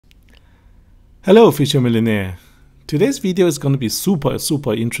Hello, future millionaire. Today's video is going to be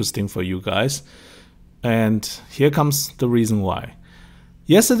super interesting for you guys. And here comes the reason why.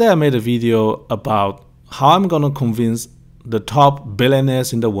 Yesterday I made a video about how I'm going to convince the top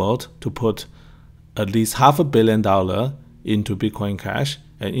billionaires in the world to put at least $500 million into Bitcoin Cash,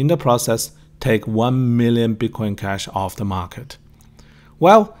 and in the process take 1 million Bitcoin Cash off the market.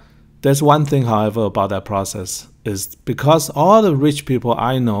 Well, there's one thing, however, about that process is because all the rich people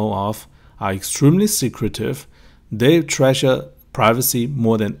I know of are extremely secretive. They treasure privacy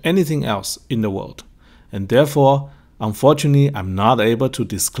more than anything else in the world. And therefore, unfortunately, I'm not able to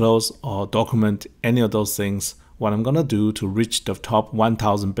disclose or document any of those things, what I'm going to do to reach the top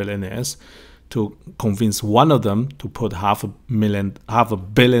 1,000 billionaires to convince one of them to put $500 million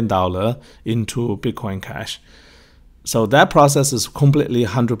into Bitcoin Cash. So that process is completely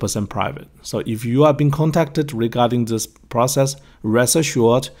 100% private. So if you are being contacted regarding this process, rest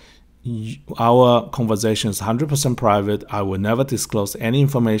assured, our conversation is 100% private. I will never disclose any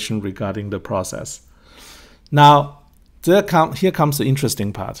information regarding the process. Now, here comes the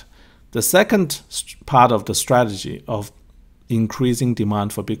interesting part. The second part of the strategy of increasing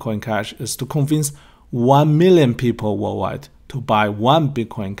demand for Bitcoin Cash is to convince 1 million people worldwide to buy 1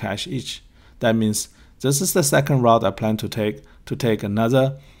 Bitcoin Cash each. That means this is the second route I plan to take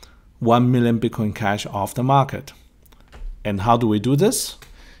another 1 million Bitcoin Cash off the market. And how do we do this?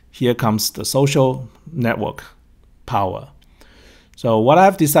 Here comes the social network power. So what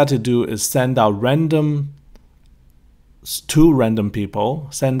I've decided to do is send out to random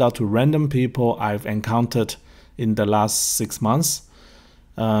people I've encountered in the last 6 months,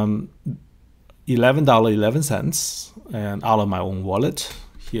 $11.11, and out of my own wallet.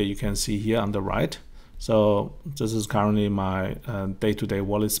 Here you can see here on the right. So this is currently my day-to-day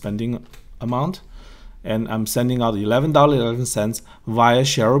wallet spending amount. And I'm sending out $11.11 via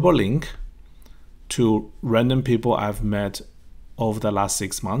shareable link to random people I've met over the last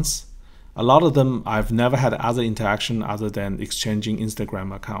 6 months. A lot of them I've never had other interaction other than exchanging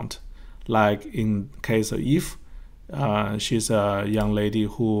Instagram account. Like in case of Eve, she's a young lady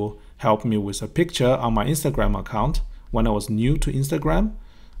who helped me with a picture on my Instagram account. When I was new to Instagram,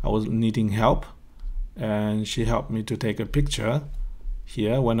 I was needing help, and she helped me to take a picture.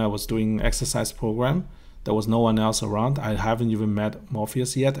 Here, when I was doing exercise program, there was no one else around. I haven't even met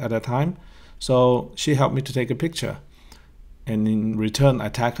Morpheus yet at that time. So she helped me to take a picture. And in return, I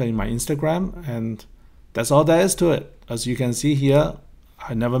tagged her in my Instagram, and that's all there is to it. As you can see here,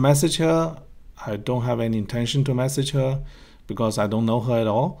 I never message her. I don't have any intention to message her because I don't know her at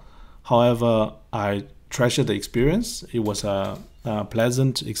all. However, I treasure the experience. It was a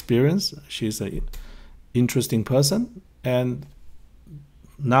pleasant experience. She's an interesting person. And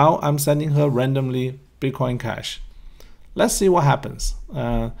now I'm sending her randomly Bitcoin Cash. Let's see what happens.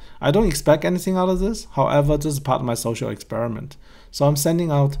 I don't expect anything out of this. However, this is part of my social experiment. So I'm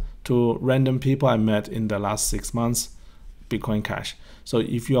sending out to random people I met in the last 6 months Bitcoin Cash. So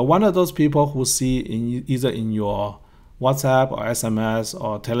if you are one of those people who see either in your WhatsApp or SMS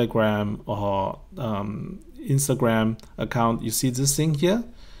or Telegram or Instagram account, you see this thing here,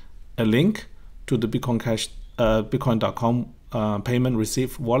 a link to the Bitcoin Cash, Bitcoin.com payment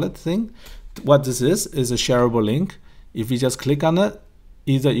receipt wallet thing. What this is a shareable link. If you just click on it,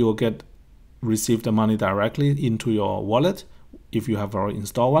 either you will receive the money directly into your wallet if you have already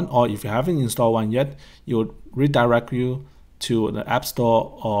installed one, or if you haven't installed one yet, it will redirect you to the App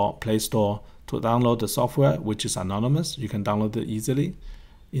Store or Play Store to download the software, which is anonymous. You can download it easily,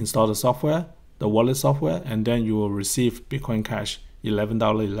 install the software, the wallet software, and then you will receive Bitcoin Cash,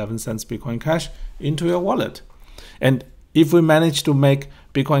 $11.11 Bitcoin Cash into your wallet. And if we manage to make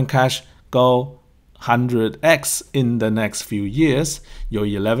Bitcoin Cash go 100x in the next few years, your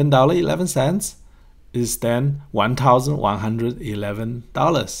 $11.11 is then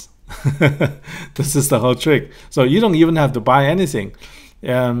 $1,111. This is the whole trick. So you don't even have to buy anything.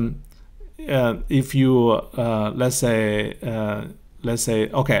 If you let's say,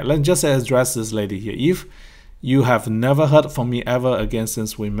 okay, let's just address this lady here. If you have never heard from me ever again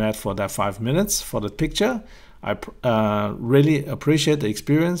since we met for that 5 minutes for the picture, I really appreciate the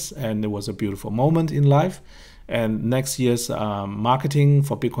experience, and it was a beautiful moment in life. And next year's marketing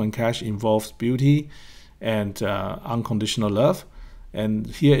for Bitcoin Cash involves beauty and unconditional love. And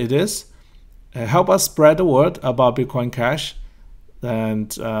here it is. Help us spread the word about Bitcoin Cash,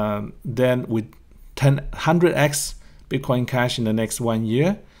 and then with 100x Bitcoin Cash in the next 1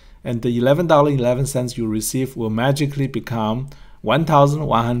 year, and the $11.11 you receive will magically become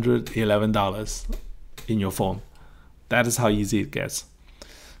 $1,111 in your phone. That is how easy it gets.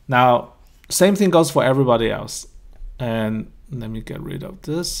 Now, same thing goes for everybody else. And let me get rid of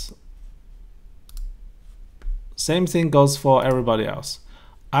this. Same thing goes for everybody else.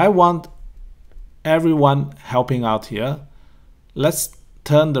 I want everyone helping out here. Let's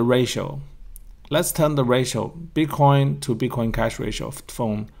turn the ratio. Let's turn the ratio, Bitcoin to Bitcoin Cash ratio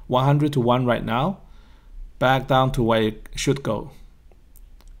from 100 to 1 right now, back down to where it should go.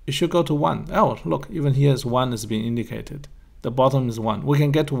 It should go to 1. Oh, look, even here is 1 is being indicated. The bottom is 1. We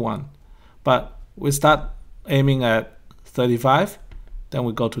can get to 1. But we start aiming at 35, then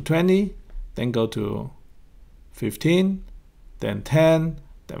we go to 20, then go to 15, then 10,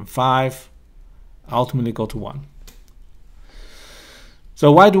 then 5, ultimately go to 1.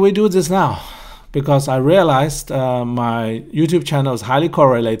 So why do we do this now? Because I realized my YouTube channel is highly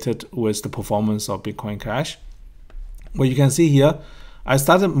correlated with the performance of Bitcoin Cash. What you can see here, I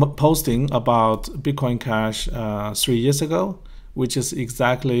started posting about Bitcoin Cash 3 years ago, which is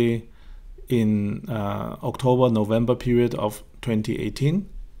exactly in October-November period of 2018.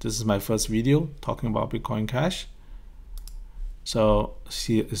 This is my first video talking about Bitcoin Cash. So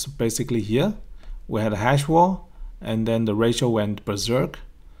see, it's basically here. We had a hash war, and then the ratio went berserk.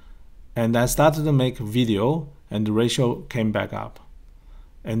 And I started to make a video, and the ratio came back up.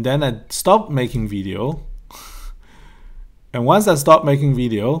 And then I stopped making video. And once I stopped making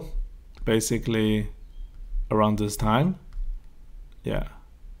video, basically around this time, yeah,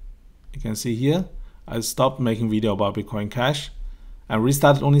 you can see here, I stopped making video about Bitcoin Cash and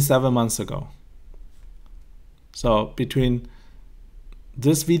restarted only 7 months ago. So between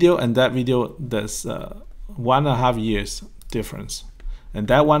this video and that video, there's 1.5 years difference. And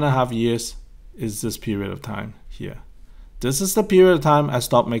that 1.5 years is this period of time here. This is the period of time I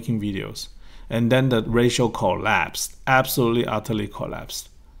stopped making videos. And then the ratio collapsed, absolutely, utterly collapsed.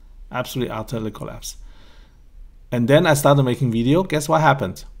 Absolutely, utterly collapsed. And then I started making video. Guess what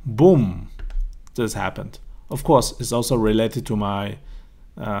happened? Boom, this happened. Of course, it's also related to my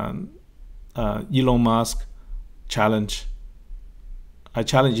Elon Musk challenge. I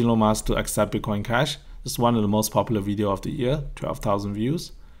challenged Elon Musk to accept Bitcoin Cash. It's one of the most popular video of the year, 12,000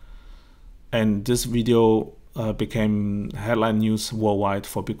 views. And this video became headline news worldwide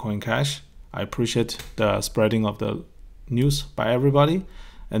for Bitcoin Cash. I appreciate the spreading of the news by everybody.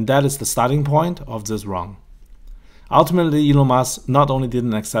 And that is the starting point of this run. Ultimately, Elon Musk not only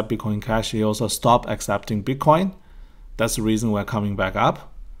didn't accept Bitcoin Cash, he also stopped accepting Bitcoin. That's the reason we're coming back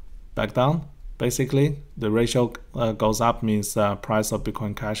up, back down. Basically, the ratio goes up means price of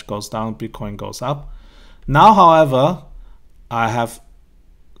Bitcoin Cash goes down, Bitcoin goes up. Now, however, I have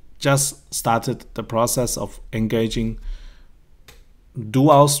just started the process of engaging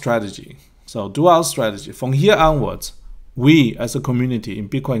dual strategy. So dual strategy, from here onwards, we as a community in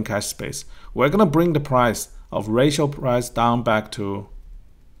Bitcoin Cash space, we're going to bring the price of ratio price down back to,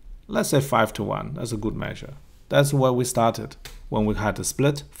 let's say 5 to 1. That's a good measure. That's where we started when we had the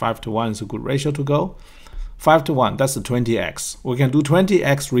split. 5 to 1 is a good ratio to go. 5 to 1, that's the 20x. We can do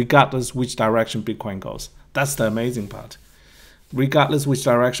 20x regardless which direction Bitcoin goes. That's the amazing part. Regardless which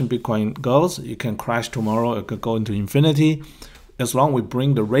direction Bitcoin goes, it can crash tomorrow, it could go into infinity. As long as we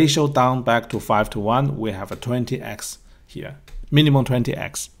bring the ratio down back to 5 to 1, we have a 20x here. Minimum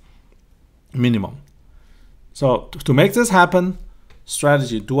 20x. Minimum. So to make this happen,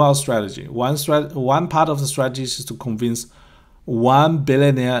 strategy, dual strategy. One part of the strategy is to convince 1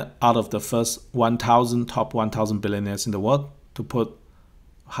 billionaire out of the first 1,000 top 1,000 billionaires in the world to put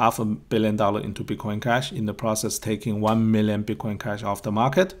 $500 million into Bitcoin Cash, in the process taking 1 million Bitcoin Cash off the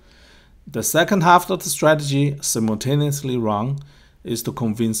market. The second half of the strategy, simultaneously run, is to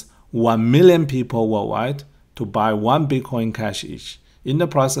convince 1 million people worldwide to buy 1 Bitcoin Cash each. In the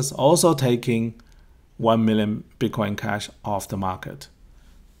process, also taking 1 million Bitcoin Cash off the market.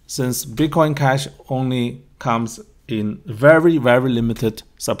 Since Bitcoin Cash only comes in very, very limited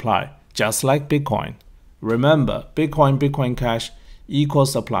supply, just like Bitcoin. Remember, Bitcoin Cash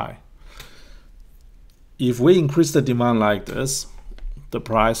equals supply. If we increase the demand like this, the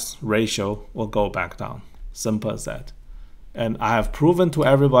price ratio will go back down. Simple as that. And I have proven to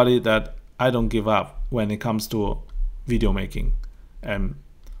everybody that I don't give up when it comes to video making and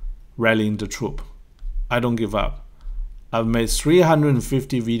rallying the troop. I don't give up. I've made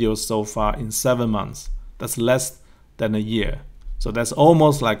 350 videos so far in 7 months. That's less than a year. So that's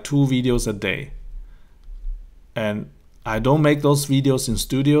almost like 2 videos a day. And I don't make those videos in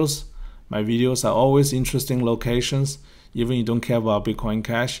studios. My videos are always interesting locations. Even if you don't care about Bitcoin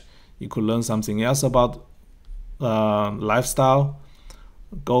Cash, you could learn something else about lifestyle,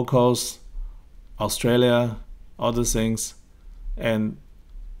 Gold Coast, Australia, other things, and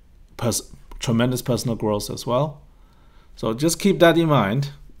tremendous personal growth as well. So just keep that in mind,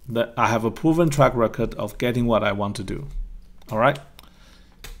 that I have a proven track record of getting what I want to do. All right.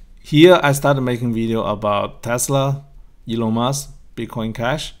 Here I started making video about Tesla, Elon Musk, Bitcoin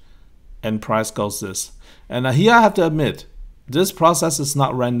Cash, and price goes this. And here I have to admit, this process is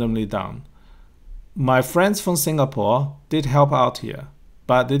not randomly done. My friends from Singapore did help out here,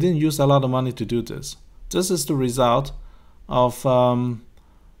 but they didn't use a lot of money to do this. This is the result of,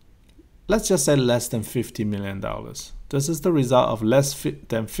 let's just say less than $50 million. This is the result of less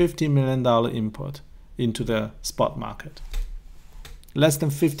than $50 million input into the spot market. Less than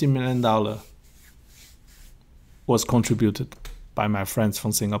 $50 million was contributed by my friends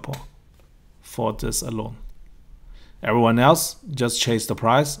from Singapore for this alone. Everyone else just chase the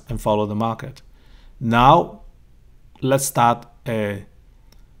price and follow the market. Now, let's start an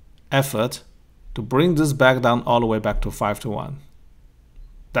effort to bring this back down all the way back to 5-to-1.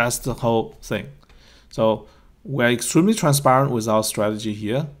 That's the whole thing. So we're extremely transparent with our strategy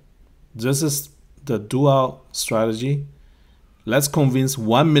here. This is the dual strategy. Let's convince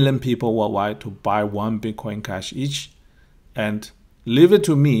 1 million people worldwide to buy 1 Bitcoin Cash each, and leave it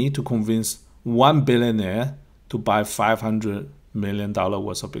to me to convince 1 billionaire to buy $500 million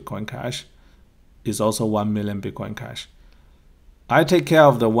worth of Bitcoin Cash. Is also 1 million Bitcoin Cash. I take care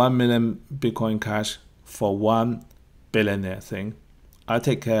of the 1 million Bitcoin Cash for 1 billionaire thing. I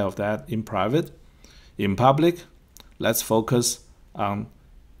take care of that in private. In public, let's focus on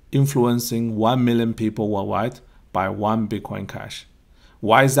influencing 1 million people worldwide by 1 Bitcoin Cash.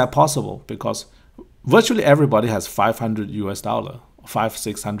 Why is that possible? Because virtually everybody has $500 US,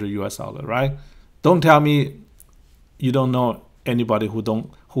 $600 US, right? Don't tell me you don't know anybody who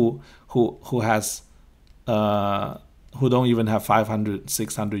don't even have $500,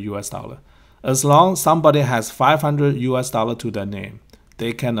 $600 US. As long as somebody has $500 US to their name,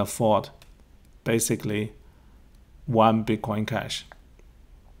 they can afford basically 1 Bitcoin Cash.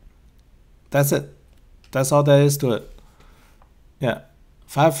 That's it. That's all there is to it. Yeah,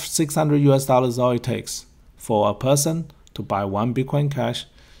 $500-600 US is all it takes for a person to buy 1 Bitcoin Cash.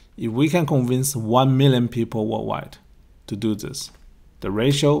 If we can convince 1 million people worldwide to do this, the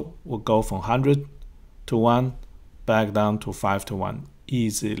ratio will go from 100-to-1 back down to 5-to-1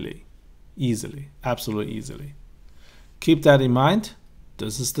 easily, absolutely easily. Keep that in mind.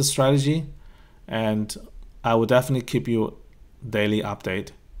 This is the strategy, and I will definitely keep you daily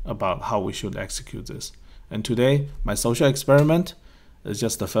update about how we should execute this. And today, my social experiment is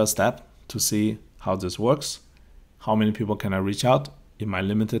just the first step to see how this works. How many people can I reach out in my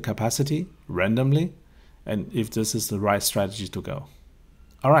limited capacity randomly, and if this is the right strategy to go.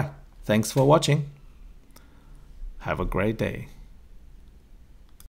 All right, thanks for watching. Have a great day.